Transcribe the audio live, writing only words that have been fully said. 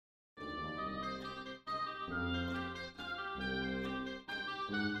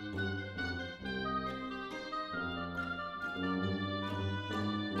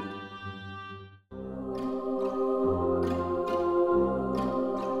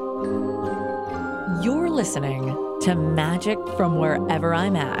listening to Magic from Wherever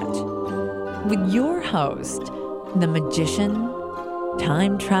I'm At with your host, the magician,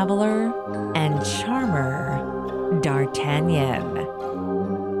 time traveler, and charmer, D'Artagnan.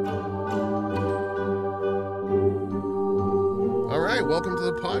 All right, welcome to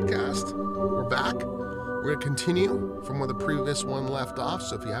the podcast. We're back. We're going to continue from where the previous one left off.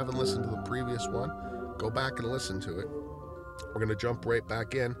 So if you haven't listened to the previous one, go back and listen to it. We're going to jump right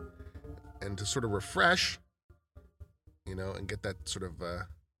back in and to sort of refresh, and get that sort of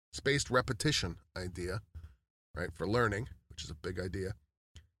spaced repetition idea, right, for learning, which is a big idea.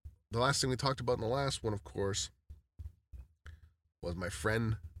 The last thing we talked about in the last one, of course, was my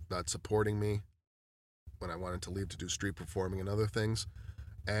friend not supporting me when I wanted to leave to do street performing and other things.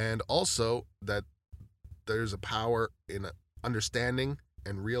 And also that there's a power in understanding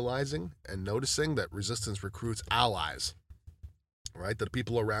and realizing and noticing that resistance recruits allies, right? That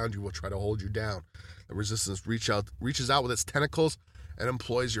people around you will try to hold you down. The resistance reaches out with its tentacles and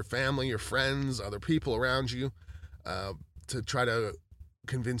employs your family, your friends, other people around you to try to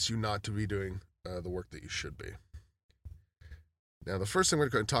convince you not to be doing the work that you should be. Now, the first thing we're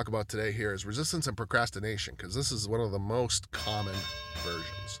going to talk about today here is resistance and procrastination, because this is one of the most common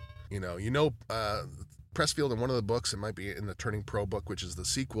versions. Pressfield, in one of the books, it might be in the Turning Pro book, which is the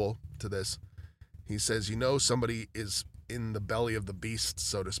sequel to this, he says, somebody is in the belly of the beast,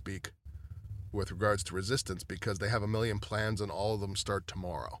 so to speak, with regards to resistance, because they have a million plans and all of them start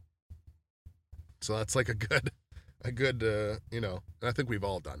tomorrow. So that's like a good, and I think we've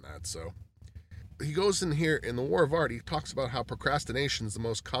all done that. So he goes in here in The War of Art, he talks about how procrastination is the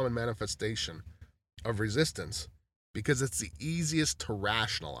most common manifestation of resistance because it's the easiest to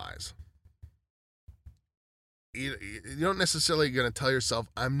rationalize. You don't necessarily going to tell yourself,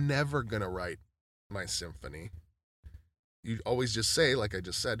 I'm never going to write my symphony. You always just say, like I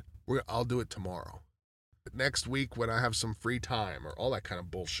just said, I'll do it tomorrow. Next week when I have some free time, or all that kind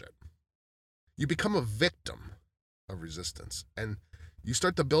of bullshit. You become a victim of resistance, and you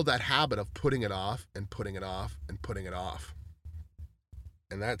start to build that habit of putting it off and putting it off and putting it off.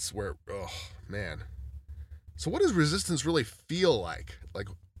 And that's where, man. So what does resistance really feel like? Like,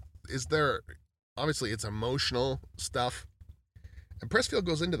 obviously it's emotional stuff. And Pressfield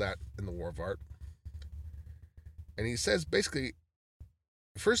goes into that in The War of Art. And he says, basically,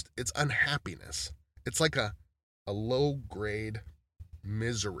 first, it's unhappiness. It's like a low-grade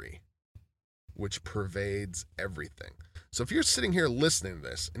misery which pervades everything. So if you're sitting here listening to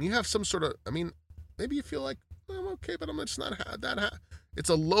this and you have some sort of, maybe you feel like, I'm okay, but I'm just not that happy. It's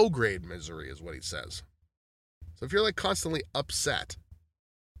a low-grade misery is what he says. So if you're like constantly upset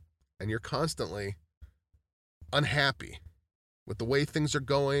and you're constantly unhappy with the way things are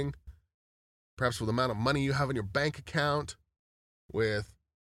going, perhaps with the amount of money you have in your bank account, with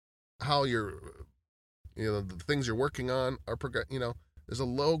how the things you're working on are, there's a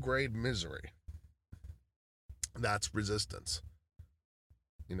low-grade misery. That's resistance.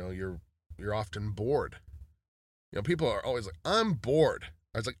 You're often bored. People are always like, I'm bored.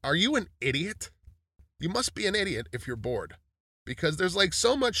 I was like, are you an idiot? You must be an idiot if you're bored. Because there's like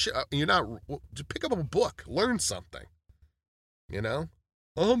so much, to pick up a book, learn something.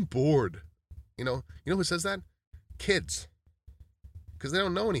 I'm bored. You know who says that? Kids. Because they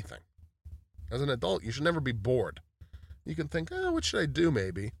don't know anything. As an adult, you should never be bored. You can think, what should I do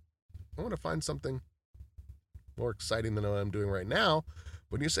maybe? I want to find something more exciting than what I'm doing right now.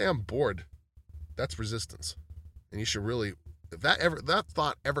 When you say I'm bored, that's resistance. And you should really, if that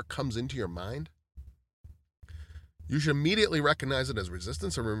thought ever comes into your mind, you should immediately recognize it as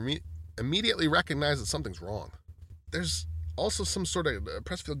resistance, or immediately recognize that something's wrong. There's also some sort of,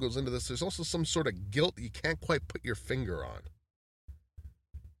 Pressfield goes into this, there's also some sort of guilt you can't quite put your finger on.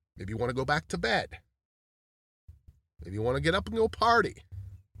 Maybe you want to go back to bed. Maybe you want to get up and go party.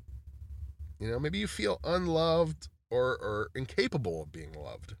 Maybe you feel unloved or incapable of being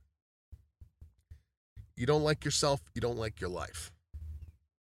loved. You don't like yourself. You don't like your life.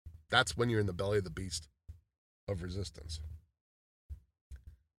 That's when you're in the belly of the beast of resistance.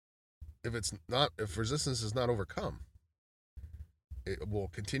 If resistance is not overcome, it will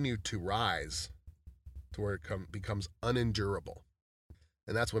continue to rise to where it becomes unendurable.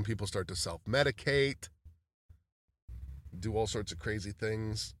 And that's when people start to self-medicate, do all sorts of crazy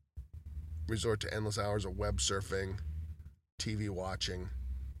things, resort to endless hours of web surfing, TV watching,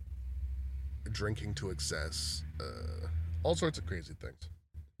 drinking to excess, all sorts of crazy things.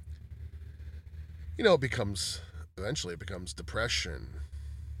 Eventually it becomes depression,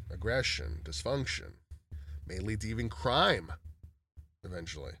 aggression, dysfunction, may lead to even crime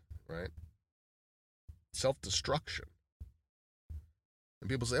eventually, right? Self-destruction. And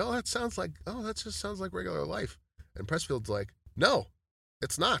people say, that just sounds like regular life. And Pressfield's like, no,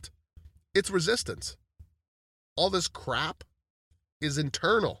 it's not. It's resistance. All this crap is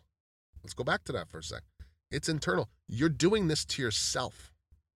internal. Let's go back to that for a sec. It's internal. You're doing this to yourself.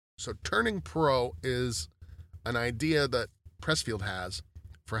 So turning pro is an idea that Pressfield has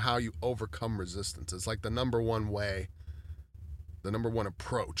for how you overcome resistance. It's like the number one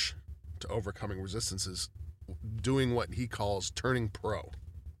approach to overcoming resistance is doing what he calls turning pro.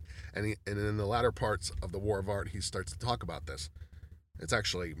 And in the latter parts of The War of Art, he starts to talk about this. It's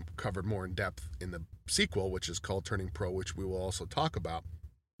actually covered more in depth in the sequel, which is called Turning Pro, which we will also talk about.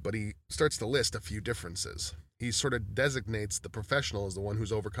 But he starts to list a few differences. He sort of designates the professional as the one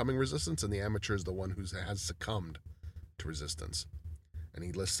who's overcoming resistance and the amateur is the one who has succumbed to resistance. And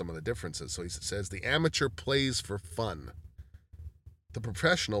he lists some of the differences. So he says the amateur plays for fun. The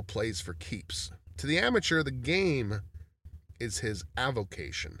professional plays for keeps. To the amateur, the game is his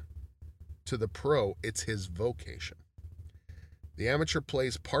avocation. To the pro, it's his vocation. The amateur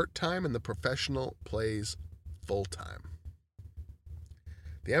plays part-time and the professional plays full-time.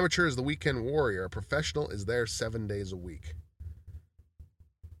 The amateur is the weekend warrior. A professional is there 7 days a week.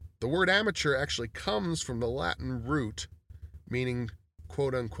 The word amateur actually comes from the Latin root meaning,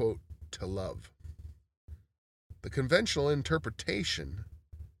 quote-unquote, to love. The conventional interpretation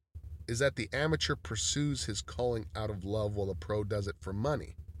is that the amateur pursues his calling out of love while the pro does it for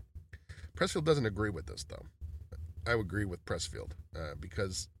money. Pressfield doesn't agree with this, though. I would agree with Pressfield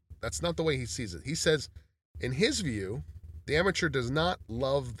because that's not the way he sees it. He says, in his view, the amateur does not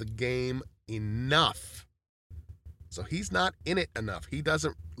love the game enough. So he's not in it enough. He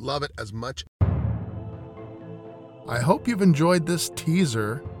doesn't love it as much. I hope you've enjoyed this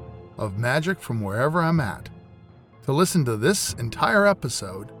teaser of Magic from Wherever I'm At. To listen to this entire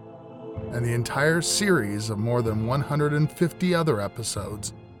episode and the entire series of more than 150 other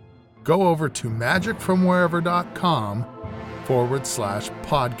episodes, go over to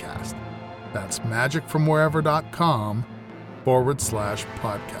magicfromwherever.com/podcast. That's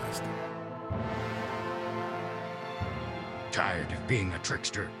magicfromwherever.com/podcast. Tired of being a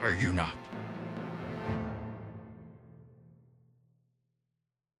trickster, are you not?